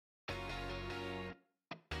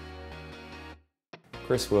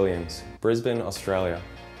Chris Williams, Brisbane, Australia.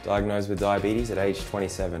 Diagnosed with diabetes at age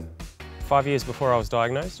 27. 5 years before I was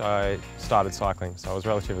diagnosed, I started cycling, so I was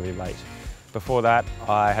relatively late. Before that,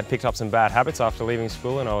 I had picked up some bad habits after leaving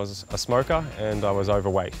school, and I was a smoker and I was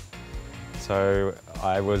overweight. So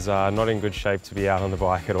I was not in good shape to be out on the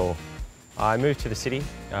bike at all. I moved to the city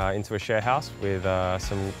into a share house with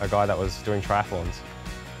a guy that was doing triathlons,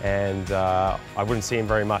 and I wouldn't see him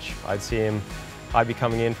very much. I'd be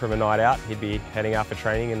coming in from a night out, he'd be heading out for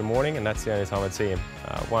training in the morning, and that's the only time I'd see him.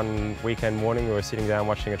 One weekend morning we were sitting down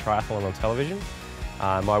watching a triathlon on television.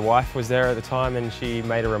 My wife was there at the time, and she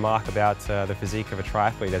made a remark about the physique of a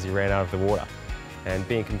triathlete as he ran out of the water. And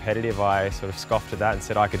being competitive, I sort of scoffed at that and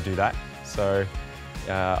said I could do that. So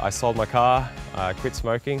I sold my car, quit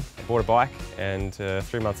smoking, bought a bike, and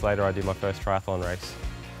 3 months later I did my first triathlon race.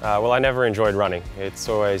 Well, I never enjoyed running. It's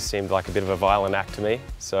always seemed like a bit of a violent act to me,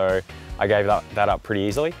 so I gave that up pretty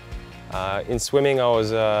easily. In swimming, I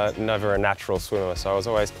was never a natural swimmer, so I was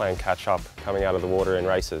always playing catch-up coming out of the water in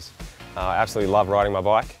races. I absolutely love riding my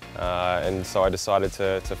bike, and so I decided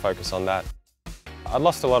to focus on that. I'd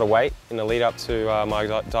lost a lot of weight in the lead up to my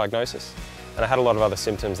diagnosis, and I had a lot of other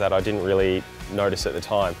symptoms that I didn't really notice at the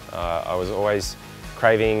time. I was always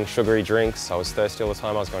craving sugary drinks, I was thirsty all the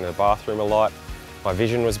time, I was going to the bathroom a lot. My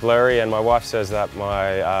vision was blurry, and my wife says that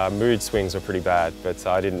my mood swings were pretty bad, but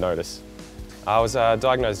I didn't notice. I was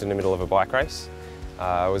diagnosed in the middle of a bike race.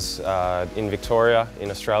 I was in Victoria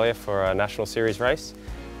in Australia for a National Series race.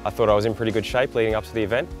 I thought I was in pretty good shape leading up to the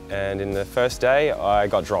event, and in the first day I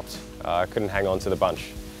got dropped. I couldn't hang on to the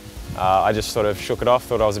bunch. I just sort of shook it off,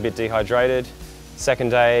 thought I was a bit dehydrated. Second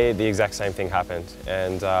day, the exact same thing happened,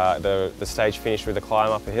 and the stage finished with a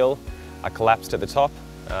climb up a hill. I collapsed at the top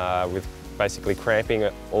with basically cramping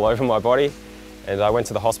all over my body, and I went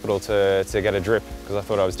to the hospital to get a drip because I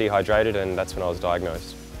thought I was dehydrated, and that's when I was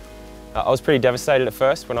diagnosed. I was pretty devastated at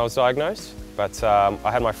first when I was diagnosed, but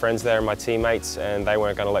I had my friends there and my teammates, and they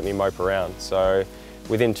weren't going to let me mope around. So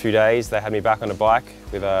within 2 days they had me back on a bike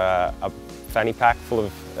with a fanny pack full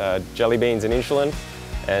of jelly beans and insulin,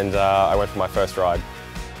 and I went for my first ride.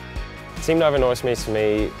 Team Novo Nordisk for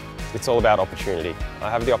me, it's all about opportunity. I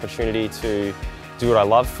have the opportunity to do what I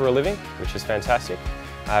love for a living, which is fantastic.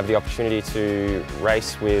 I have the opportunity to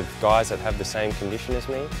race with guys that have the same condition as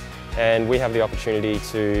me, and we have the opportunity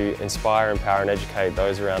to inspire, empower and educate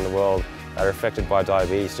those around the world that are affected by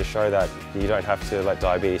diabetes, to show that you don't have to let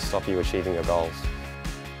diabetes stop you achieving your goals.